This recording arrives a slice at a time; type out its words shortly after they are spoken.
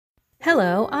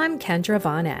Hello, I'm Kendra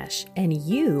Von Esch, and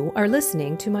you are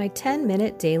listening to my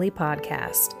 10-minute daily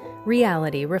podcast,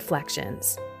 Reality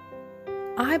Reflections.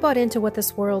 I bought into what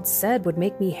this world said would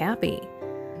make me happy.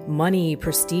 Money,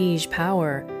 prestige,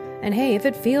 power, and hey, if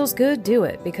it feels good, do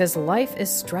it, because life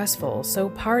is stressful, so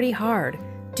party hard.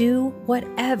 Do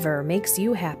whatever makes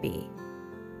you happy.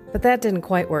 But that didn't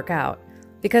quite work out,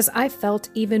 because I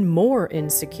felt even more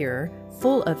insecure,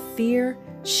 full of fear,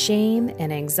 shame,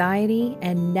 and anxiety,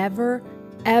 and never,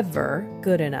 ever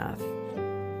good enough.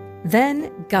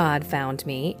 Then God found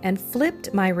me and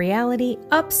flipped my reality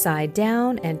upside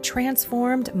down and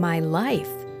transformed my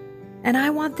life. And I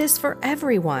want this for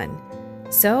everyone.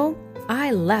 So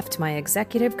I left my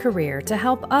executive career to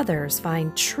help others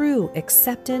find true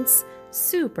acceptance,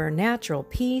 supernatural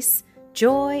peace,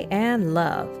 joy, and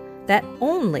love that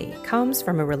only comes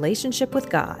from a relationship with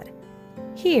God.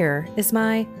 Here is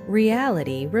my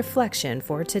reality reflection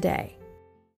for today.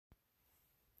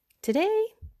 Today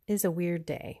is a weird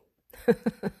day.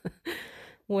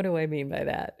 What do I mean by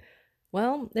that?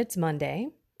 Well, it's Monday,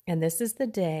 and this is the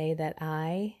day that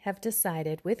I have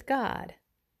decided with God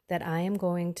that I am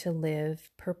going to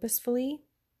live purposefully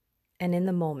and in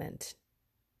the moment.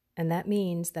 And that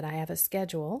means that I have a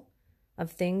schedule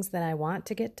of things that I want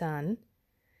to get done,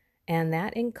 and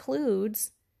that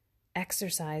includes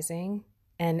exercising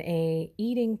and a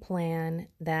eating plan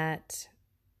that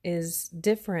is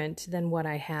different than what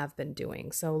I have been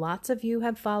doing. So lots of you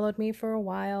have followed me for a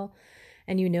while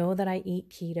and you know that I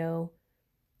eat keto.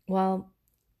 Well,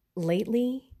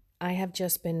 lately I have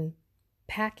just been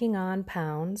packing on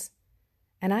pounds,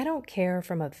 and I don't care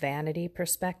from a vanity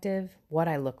perspective what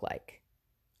I look like.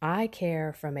 I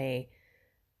care from a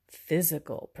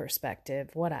physical perspective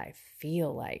what I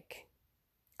feel like.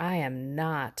 I am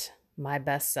not my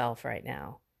best self right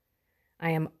now.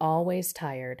 I am always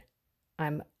tired.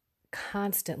 I'm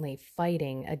constantly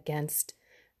fighting against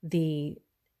the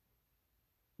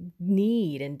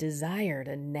need and desire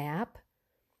to nap.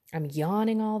 I'm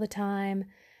yawning all the time.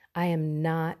 I am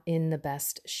not in the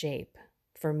best shape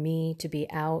for me to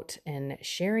be out and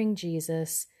sharing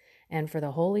Jesus and for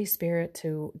the Holy Spirit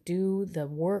to do the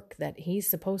work that He's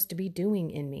supposed to be doing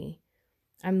in me.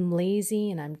 I'm lazy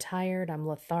and I'm tired. I'm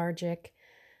lethargic.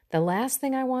 The last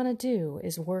thing I want to do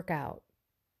is work out.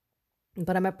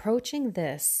 But I'm approaching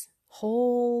this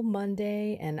whole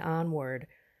Monday and onward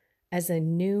as a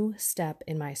new step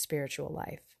in my spiritual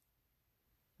life.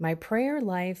 My prayer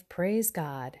life, praise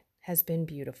God, has been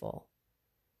beautiful.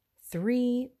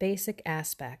 3 basic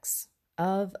aspects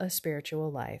of a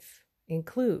spiritual life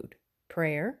include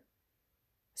prayer,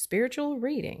 spiritual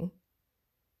reading,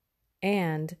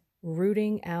 and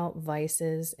rooting out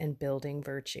vices and building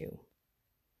virtue.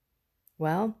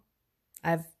 Well,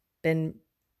 I've been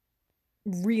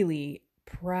really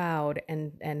proud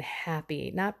and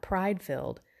happy, not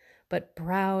pride-filled, but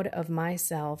proud of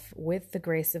myself with the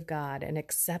grace of God and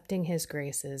accepting His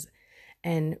graces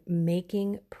and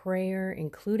making prayer,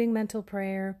 including mental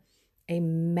prayer, a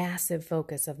massive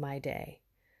focus of my day.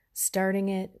 Starting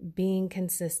it, being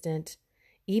consistent,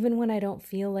 even when I don't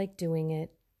feel like doing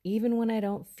it, even when I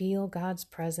don't feel God's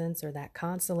presence or that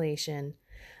consolation,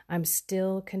 I'm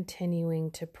still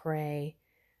continuing to pray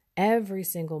every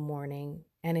single morning,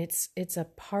 and it's a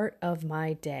part of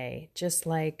my day, just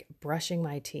like brushing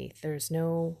my teeth. There's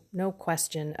no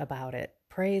question about it.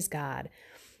 Praise God.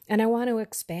 And I want to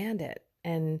expand it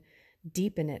and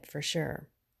deepen it for sure.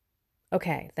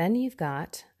 Okay, then you've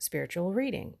got spiritual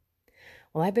reading.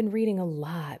 Well, I've been reading a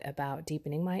lot about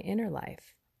deepening my inner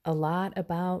life, a lot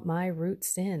about my root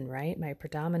sin, right? My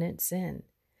predominant sin,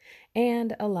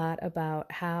 and a lot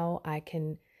about how I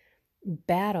can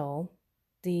battle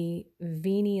the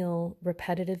venial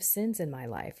repetitive sins in my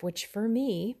life, which for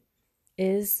me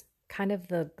is kind of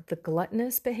the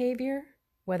gluttonous behavior,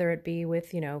 whether it be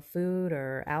with, food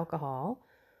or alcohol,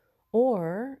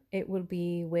 or it would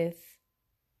be with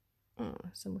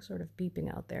some sort of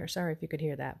beeping out there. Sorry if you could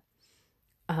hear that.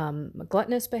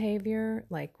 Gluttonous behavior,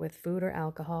 like with food or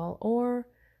alcohol, or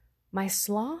my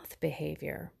sloth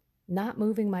behavior, not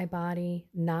moving my body,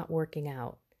 not working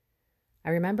out.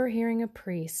 I remember hearing a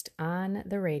priest on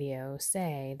the radio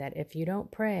say that if you don't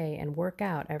pray and work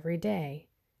out every day,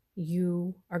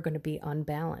 you are going to be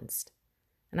unbalanced.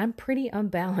 And I'm pretty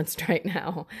unbalanced right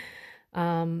now.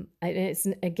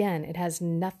 It has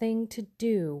nothing to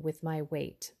do with my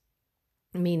weight,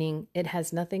 meaning it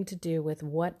has nothing to do with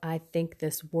what I think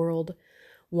this world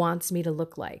wants me to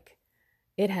look like.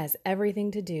 It has everything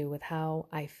to do with how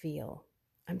I feel.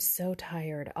 I'm so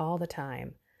tired all the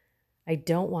time. I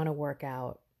don't want to work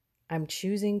out. I'm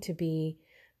choosing to be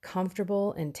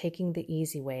comfortable and taking the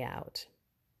easy way out.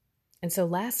 And so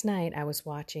last night I was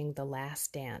watching The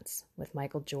Last Dance with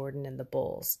Michael Jordan and the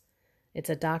Bulls. It's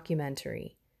a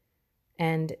documentary.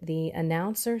 And the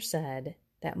announcer said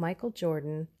that Michael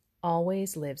Jordan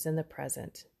always lives in the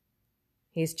present.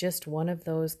 He's just one of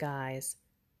those guys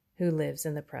who lives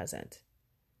in the present.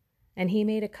 And he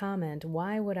made a comment,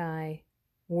 why would I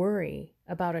worry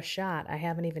about a shot I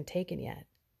haven't even taken yet?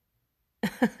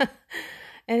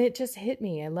 And it just hit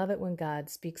me. I love it when God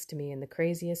speaks to me in the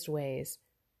craziest ways.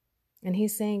 And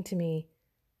he's saying to me,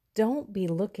 don't be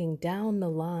looking down the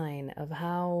line of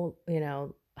how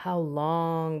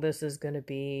long this is going to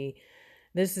be.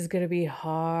 This is going to be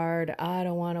hard. I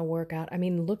don't want to work out. I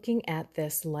mean, looking at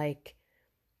this like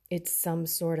it's some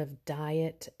sort of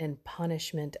diet and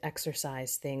punishment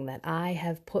exercise thing that I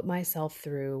have put myself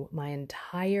through my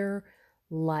entire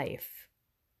life.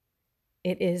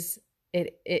 It's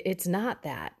not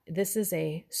that. This is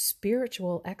a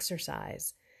spiritual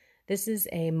exercise. This is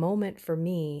a moment for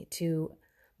me to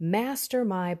master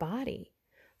my body,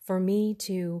 for me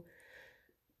to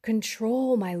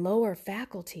control my lower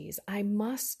faculties. I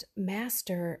must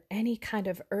master any kind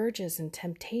of urges and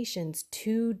temptations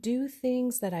to do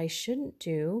things that I shouldn't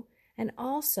do, and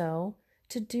also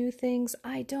to do things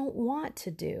I don't want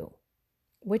to do,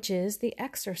 which is the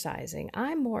exercising.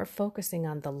 I'm more focusing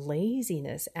on the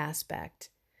laziness aspect.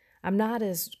 I'm not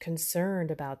as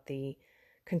concerned about the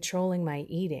controlling my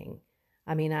eating.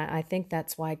 I mean, I think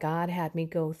that's why God had me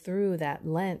go through that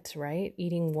Lent, right?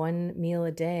 Eating one meal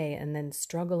a day and then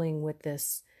struggling with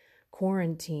this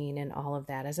quarantine and all of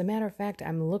that. As a matter of fact,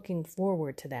 I'm looking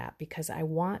forward to that because I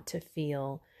want to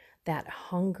feel that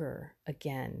hunger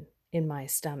again in my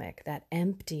stomach, that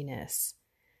emptiness,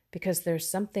 because there's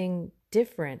something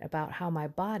different about how my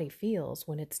body feels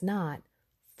when it's not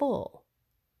full.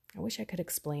 I wish I could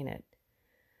explain it.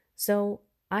 So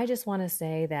I just want to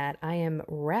say that I am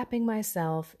wrapping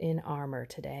myself in armor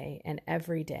today and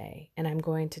every day, and I'm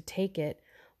going to take it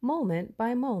moment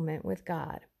by moment with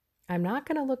God. I'm not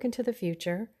going to look into the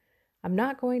future. I'm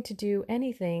not going to do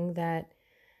anything that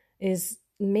is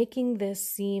making this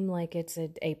seem like it's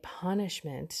a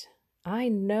punishment. I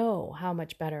know how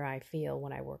much better I feel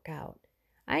when I work out.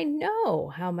 I know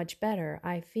how much better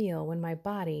I feel when my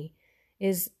body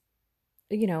is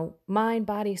mind,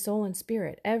 body, soul, and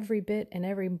spirit. Every bit and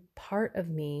every part of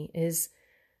me is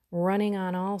running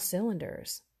on all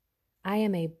cylinders. I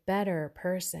am a better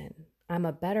person. I'm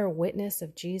a better witness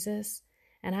of Jesus.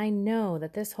 And I know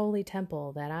that this holy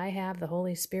temple that I have the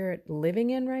Holy Spirit living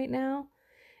in right now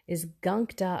is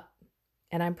gunked up.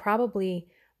 And I'm probably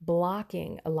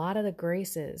blocking a lot of the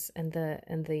graces and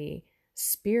the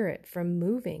Spirit from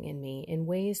moving in me in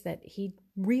ways that He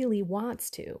really wants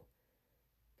to.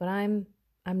 But I'm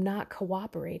not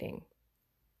cooperating.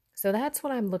 So that's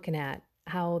what I'm looking at,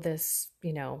 how this,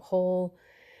 whole,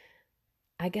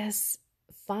 I guess,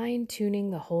 fine-tuning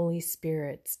the Holy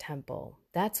Spirit's temple.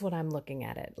 That's what I'm looking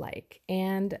at it like.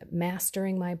 And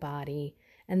mastering my body,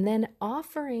 and then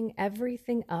offering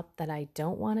everything up that I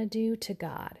don't want to do to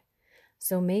God.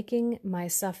 So making my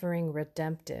suffering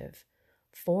redemptive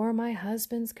for my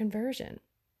husband's conversion,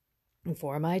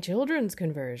 for my children's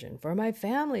conversion, for my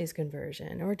family's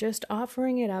conversion, or just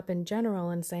offering it up in general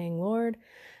and saying, Lord,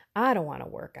 I don't want to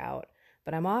work out,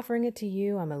 but I'm offering it to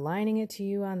you. I'm aligning it to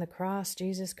you on the cross,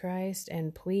 Jesus Christ,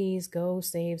 and please go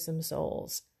save some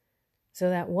souls so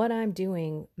that what I'm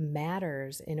doing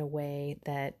matters in a way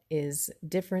that is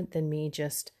different than me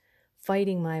just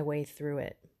fighting my way through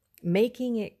it,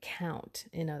 making it count,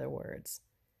 in other words.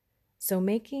 So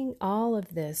making all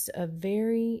of this a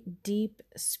very deep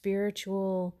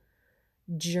spiritual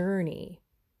journey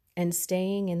and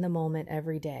staying in the moment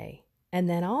every day. And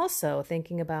then also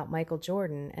thinking about Michael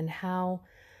Jordan and how,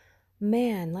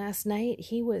 man, last night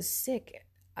he was sick.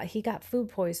 He got food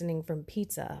poisoning from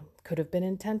pizza. Could have been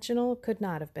intentional, could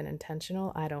not have been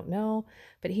intentional. I don't know.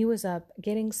 But he was up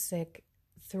getting sick,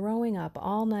 throwing up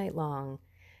all night long,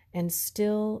 and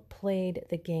still played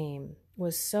the game.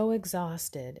 Was so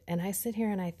exhausted. And I sit here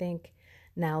and I think,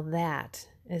 now that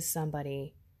is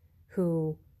somebody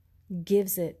who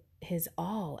gives it his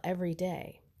all every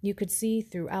day. You could see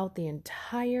throughout the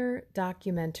entire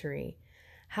documentary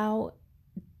how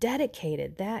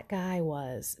dedicated that guy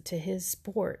was to his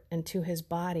sport and to his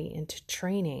body and to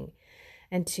training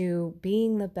and to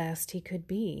being the best he could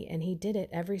be. And he did it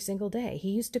every single day. He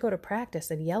used to go to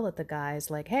practice and yell at the guys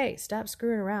like, hey, stop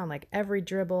screwing around. Like every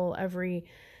dribble,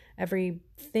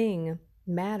 everything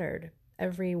mattered.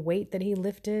 Every weight that he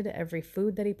lifted, every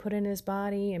food that he put in his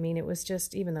body. I mean, it was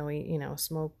just, even though he,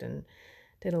 smoked and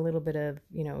did a little bit of,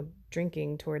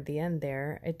 drinking toward the end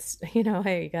there, it's,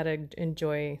 hey, you got to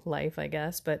enjoy life, I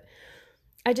guess. But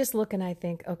I just look and I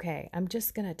think, okay, I'm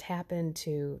just going to tap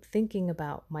into thinking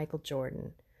about Michael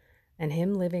Jordan and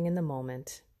him living in the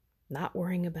moment, not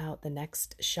worrying about the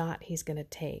next shot he's going to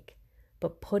take,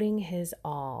 but putting his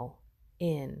all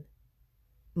in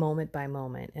moment by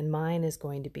moment. And mine is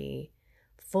going to be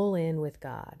full in with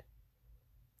God.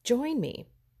 Join me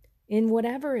in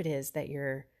whatever it is that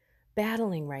you're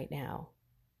battling right now.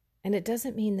 And it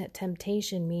doesn't mean that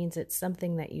temptation means it's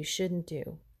something that you shouldn't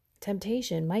do.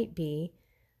 Temptation might be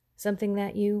something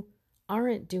that you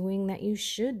aren't doing that you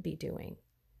should be doing.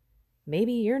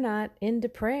 Maybe you're not into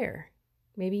prayer.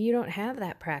 Maybe you don't have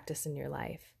that practice in your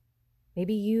life.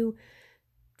 Maybe you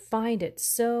find it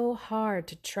so hard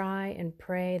to try and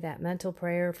pray that mental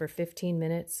prayer for 15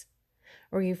 minutes.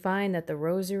 Or you find that the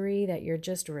rosary, that you're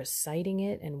just reciting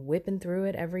it and whipping through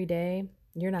it every day,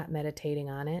 you're not meditating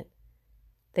on it.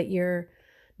 That you're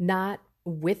not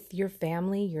with your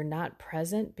family, you're not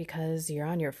present because you're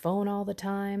on your phone all the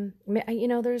time.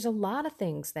 There's a lot of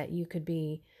things that you could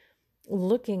be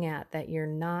looking at that you're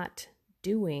not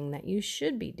doing that you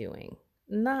should be doing.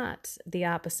 Not the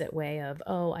opposite way of,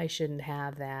 oh, I shouldn't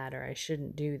have that or I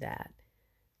shouldn't do that.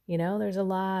 There's a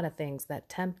lot of things that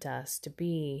tempt us to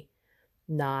be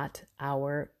not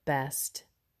our best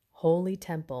holy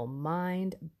temple,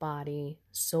 mind, body,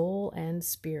 soul, and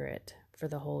spirit for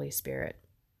the Holy Spirit.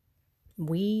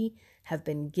 We have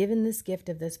been given this gift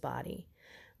of this body.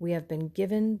 We have been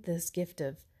given this gift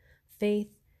of faith.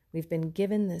 We've been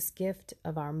given this gift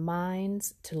of our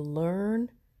minds to learn.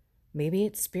 Maybe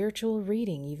it's spiritual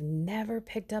reading. You've never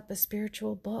picked up a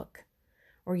spiritual book,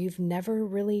 or you've never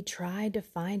really tried to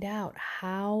find out,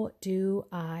 how do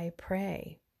I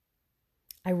pray?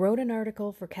 I wrote an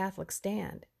article for Catholic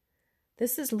Stand.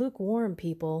 This is lukewarm,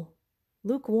 people.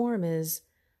 Lukewarm is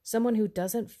someone who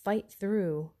doesn't fight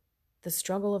through the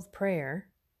struggle of prayer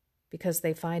because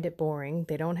they find it boring.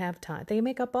 They don't have time. They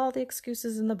make up all the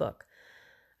excuses in the book.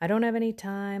 I don't have any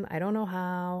time. I don't know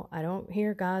how. I don't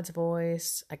hear God's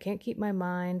voice. I can't keep my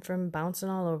mind from bouncing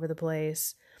all over the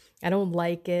place. I don't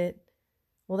like it.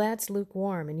 Well, that's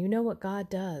lukewarm. And you know what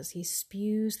God does? He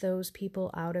spews those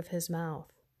people out of his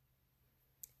mouth.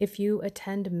 If you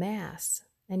attend Mass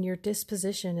and your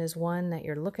disposition is one that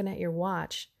you're looking at your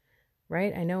watch,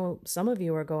 right? I know some of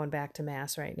you are going back to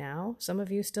Mass right now. Some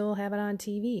of you still have it on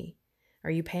TV.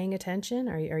 Are you paying attention?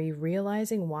 Are you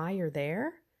realizing why you're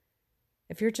there?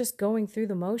 If you're just going through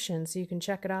the motions so you can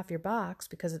check it off your box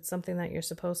because it's something that you're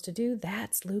supposed to do,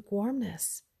 that's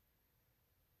lukewarmness.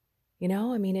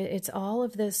 It's all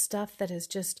of this stuff that is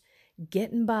just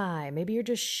getting by. Maybe you're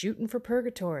just shooting for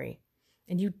purgatory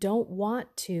and you don't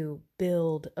want to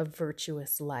build a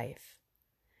virtuous life.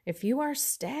 If you are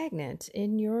stagnant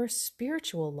in your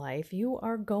spiritual life, you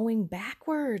are going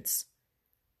backwards.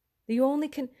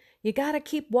 You got to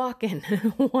keep walking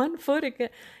one foot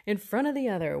in front of the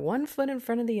other, one foot in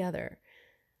front of the other.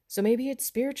 So maybe it's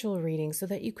spiritual reading so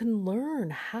that you can learn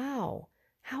how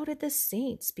did the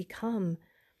saints become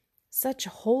such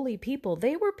holy people?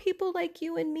 They were people like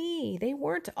you and me. They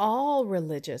weren't all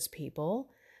religious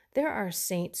people. There are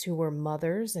saints who were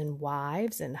mothers and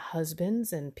wives and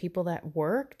husbands and people that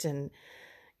worked. And,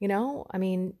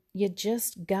 you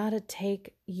just got to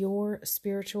take your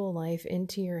spiritual life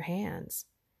into your hands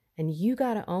and you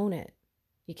got to own it.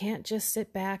 You can't just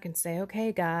sit back and say,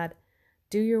 okay, God,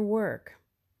 do your work.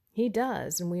 He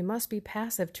does, and we must be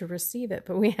passive to receive it,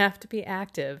 but we have to be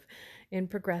active in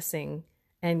progressing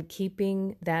and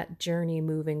keeping that journey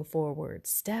moving forward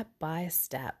step by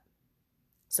step.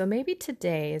 So maybe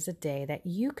today is a day that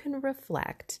you can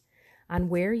reflect on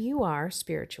where you are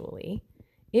spiritually,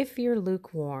 if you're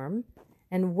lukewarm,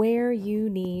 and where you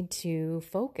need to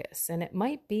focus. And it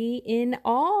might be in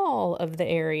all of the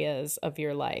areas of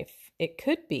your life. It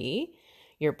could be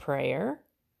your prayer,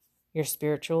 your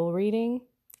spiritual reading,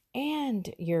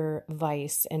 and your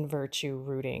vice and virtue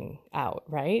rooting out,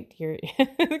 right?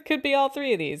 It could be all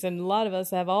three of these. And a lot of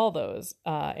us have all those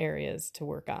areas to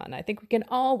work on. I think we can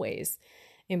always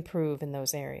improve in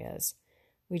those areas.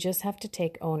 We just have to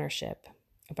take ownership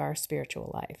of our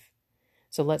spiritual life.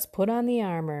 So let's put on the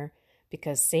armor,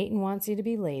 because Satan wants you to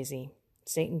be lazy.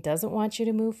 Satan doesn't want you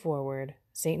to move forward.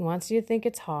 Satan wants you to think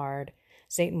it's hard.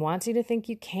 Satan wants you to think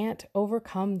you can't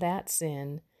overcome that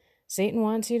sin. Satan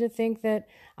wants you to think that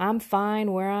I'm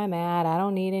fine where I'm at. I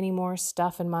don't need any more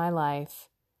stuff in my life.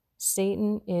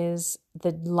 Satan is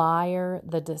the liar,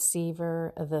 the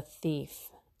deceiver, the thief.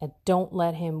 And don't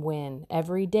let him win.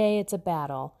 Every day it's a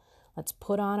battle. Let's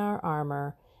put on our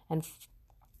armor and,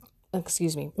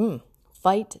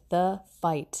 fight the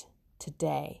fight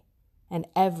today and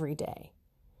every day.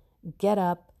 Get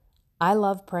up. I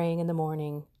love praying in the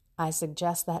morning. I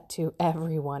suggest that to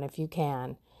everyone if you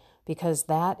can, because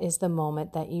that is the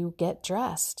moment that you get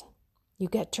dressed. You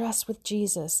get dressed with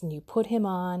Jesus and you put him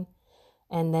on,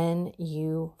 and then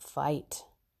you fight.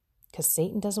 Because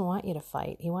Satan doesn't want you to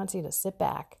fight. He wants you to sit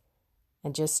back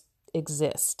and just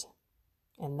exist.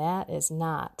 And that is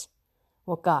not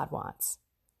what God wants.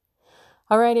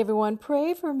 All right, everyone,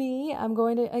 pray for me. I'm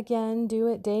going to, again, do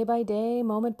it day by day,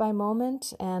 moment by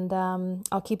moment, and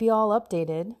I'll keep you all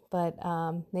updated. But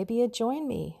maybe you join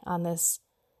me on this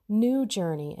new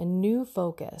journey, a new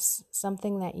focus,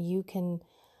 something that you can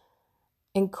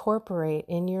incorporate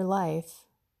in your life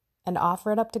and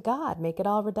offer it up to God. Make it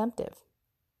all redemptive.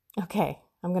 Okay,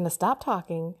 I'm going to stop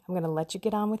talking. I'm going to let you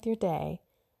get on with your day,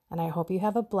 and I hope you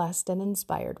have a blessed and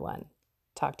inspired one.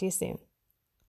 Talk to you soon.